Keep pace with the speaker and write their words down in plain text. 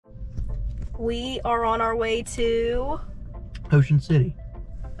we are on our way to Ocean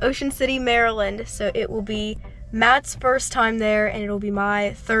City, Maryland. So it will be Matt's first time there and it'll be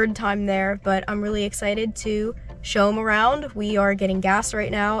my third time there, but I'm really excited to show him around. We are getting gas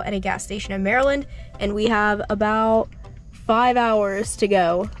right now at a gas station in Maryland and we have about 5 hours to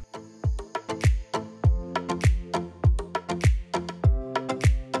go.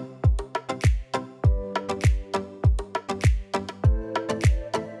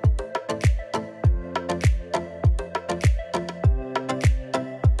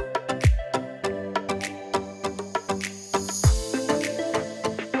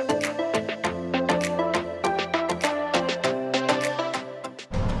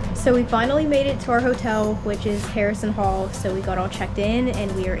 So we finally made it to our hotel, which is Harrison Hall. So we got all checked in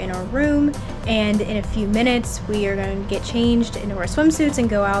and we are in our room, and in a few minutes we are going to get changed into our swimsuits and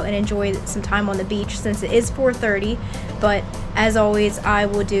go out and enjoy some time on the beach since it is 4:30. But as always, I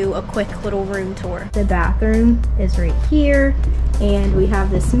will do a quick little room tour. The bathroom is right here and we have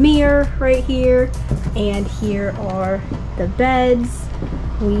this mirror right here, and here are the beds.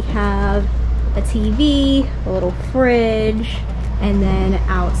 We have a TV, a little fridge, and then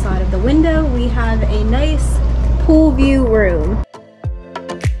outside of the window, we have a nice pool view room.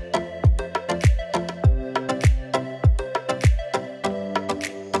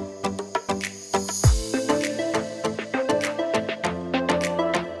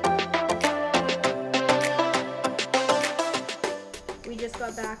 We just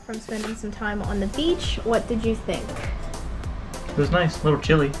got back from spending some time on the beach. What did you think? It was nice, a little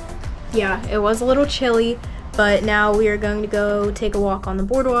chilly. Yeah, it was a little chilly. But now we are going to go take a walk on the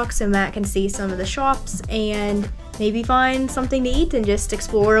boardwalk so Matt can see some of the shops and maybe find something to eat and just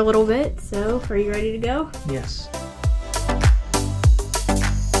explore a little bit. So, are you ready to go? Yes.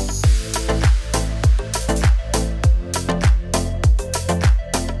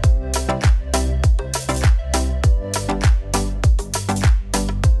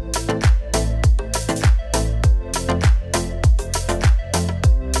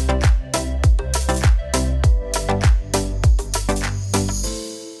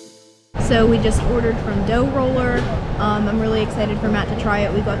 So we just ordered from Dough Roller. I'm really excited for Matt to try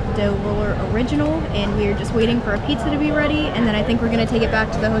it. We got the Dough Roller Original and we're just waiting for a pizza to be ready, and then I think we're gonna take it back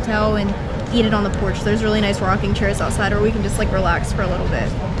to the hotel and eat it on the porch. There's really nice rocking chairs outside, or we can just like relax for a little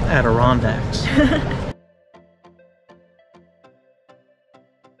bit. Adirondacks.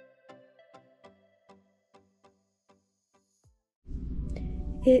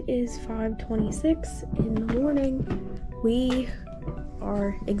 It is 5:26 in the morning. We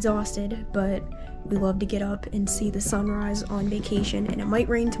are exhausted, but we love to get up and see the sunrise on vacation, and it might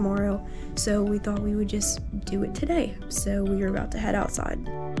rain tomorrow, so we thought we would just do it today. So we are about to head outside.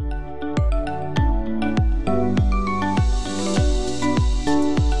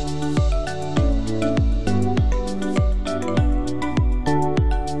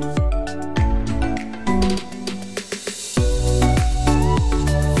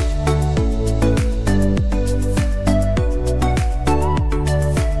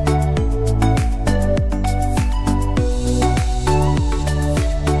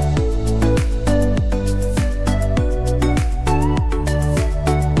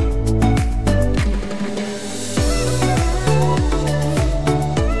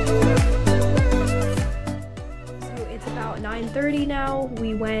 About 9:30 now.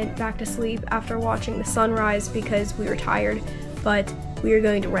 We went back to sleep after watching the sunrise because we were tired, but we are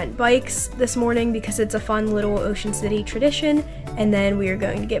going to rent bikes this morning because it's a fun little Ocean City tradition, and then we are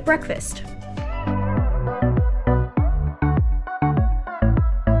going to get breakfast.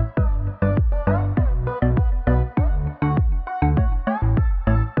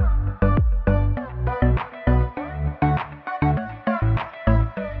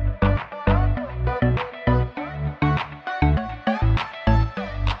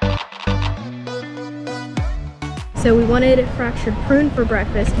 So we wanted fractured prune for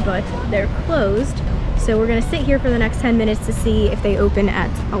breakfast, but they're closed. So we're gonna sit here for the next 10 minutes to see if they open at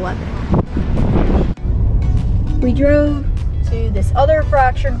 11. We drove to this other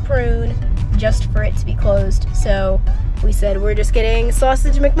fractured prune just for it to be closed. So we said we're just getting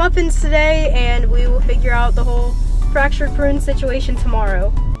sausage McMuffins today and we will figure out the whole fractured prune situation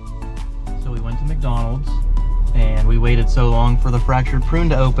tomorrow. So we went to McDonald's and we waited so long for the fractured prune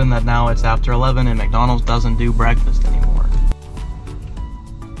to open that now it's after 11 and McDonald's doesn't do breakfast anymore.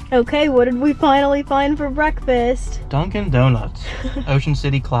 Okay, what did we finally find for breakfast? Dunkin' Donuts, Ocean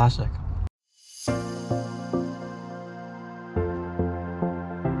City classic.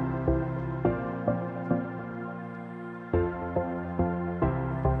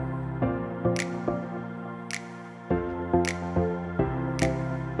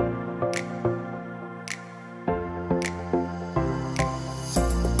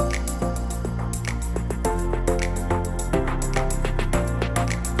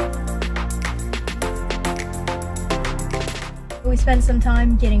 spent some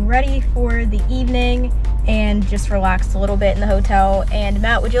time getting ready for the evening and just relaxed a little bit in the hotel. And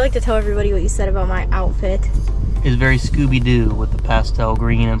Matt, would you like to tell everybody what you said about my outfit? It's very Scooby-Doo with the pastel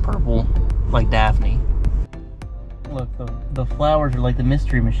green and purple, like Daphne. Look, the flowers are like the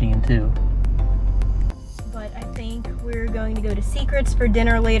Mystery Machine too. But I think we're going to go to Secrets for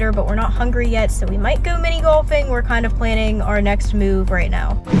dinner later, but we're not hungry yet, so we might go mini golfing. We're kind of planning our next move right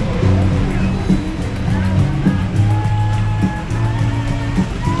now.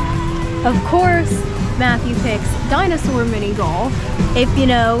 Of course, Matthew picks dinosaur mini golf. If you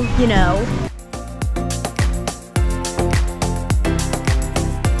know, you know.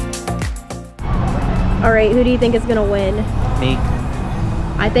 All right, who do you think is gonna win? Me.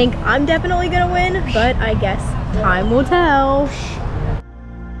 I think I'm definitely gonna win, but I guess time will tell.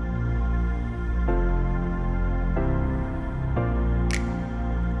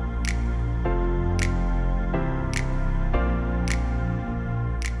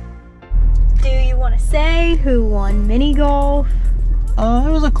 Do you want to say who won mini golf?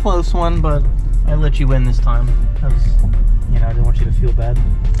 It was a close one, but I let you win this time because, you know, I didn't want you to feel bad.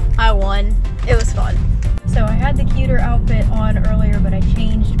 I won. It was fun. So I had the cuter outfit on earlier, but I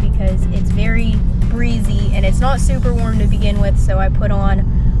changed because it's very breezy and it's not super warm to begin with, so I put on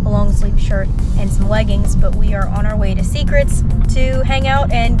a long sleeve shirt and some leggings, but we are on our way to Secrets to hang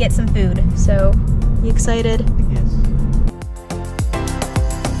out and get some food. So, you excited? Yes.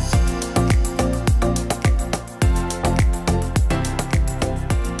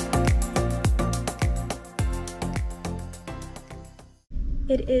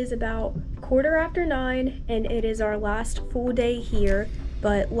 It is about 9:15 and it is our last full day here,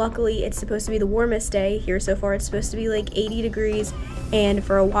 but luckily it's supposed to be the warmest day here so far. It's supposed to be like 80 degrees, and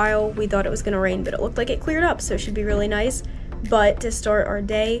for a while we thought it was going to rain, but it looked like it cleared up, so it should be really nice. But to start our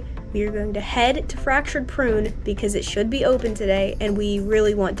day, we are going to head to Fractured Prune because it should be open today and we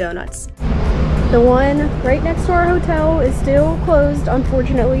really want donuts. The one right next to our hotel is still closed,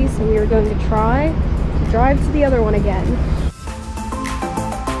 unfortunately, so we are going to try to drive to the other one again.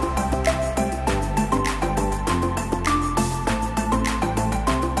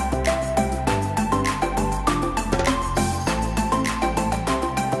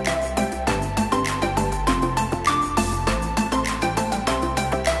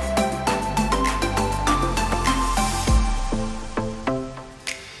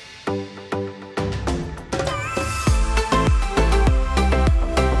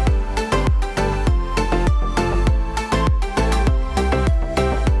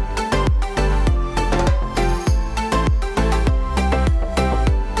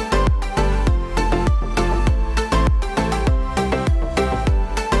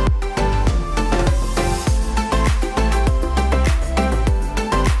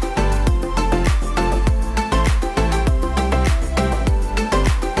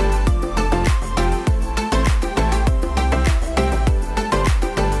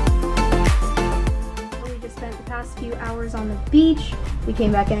 On the beach. We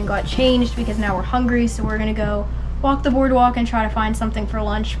came back in and got changed because now we're hungry, so we're gonna go walk the boardwalk and try to find something for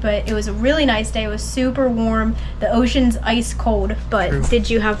lunch. But it was a really nice day. It was super warm. The ocean's ice cold, but True. Did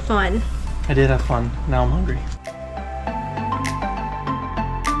you have fun? I did have fun. Now I'm hungry.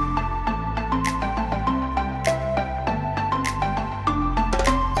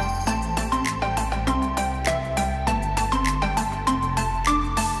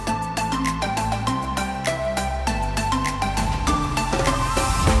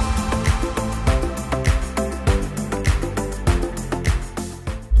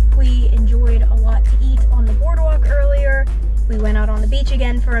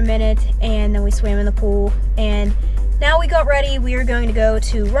 Again for a minute, and then we swam in the pool, and now we got ready. We are going to go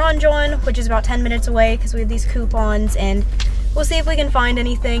to Ron John, which is about 10 minutes away because we have these coupons, and we'll see if we can find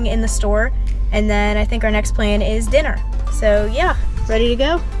anything in the store. And then I think our next plan is dinner. So yeah, ready to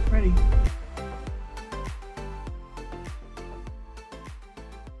go? Ready.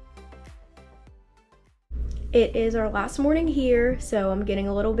 It is our last morning here, so I'm getting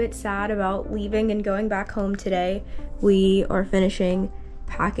a little bit sad about leaving and going back home today. We are finishing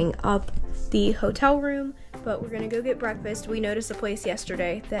packing up the hotel room, but we're gonna go get breakfast. We noticed a place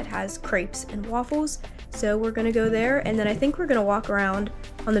yesterday that has crepes and waffles, so we're gonna go there, and then I think we're gonna walk around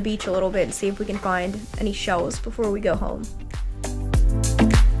on the beach a little bit and see if we can find any shells before we go home.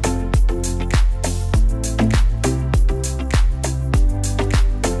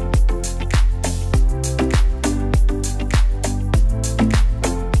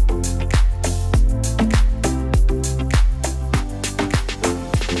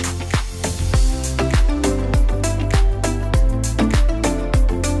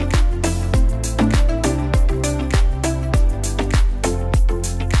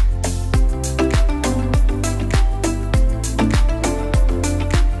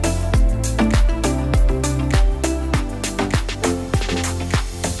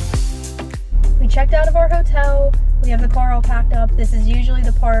 usually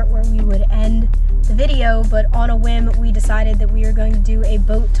the part where we would end the video, but on a whim, we decided that we are going to do a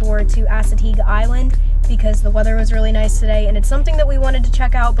boat tour to Assateague Island because the weather was really nice today, and it's something that we wanted to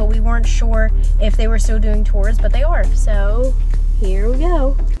check out, but we weren't sure if they were still doing tours, but they are. So here we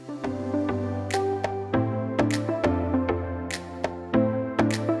go.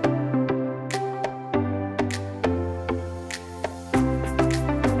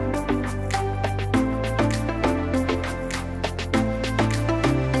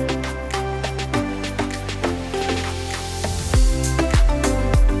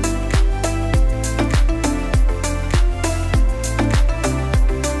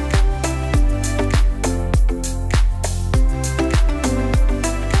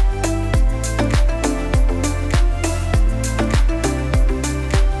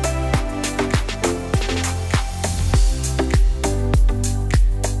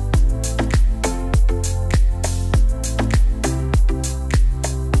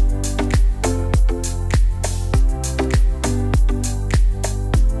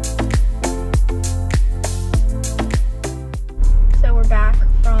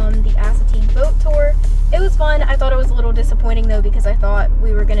 I thought it was a little disappointing though because I thought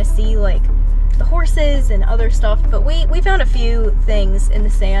we were gonna see like the horses and other stuff, but we found a few things in the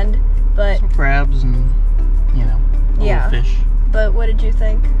sand, but some crabs and little fish. But what did you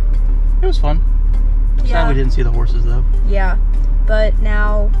think? It was fun. Sad we didn't see the horses though. Yeah, but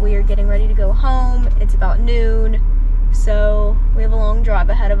now we are getting ready to go home. It's about noon, so we have a long drive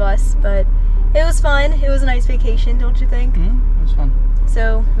ahead of us, but it was fun. It was a nice vacation, don't you think? It was fun.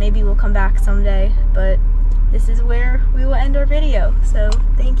 So maybe we'll come back someday, but this is where we will end our video. So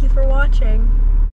thank you for watching.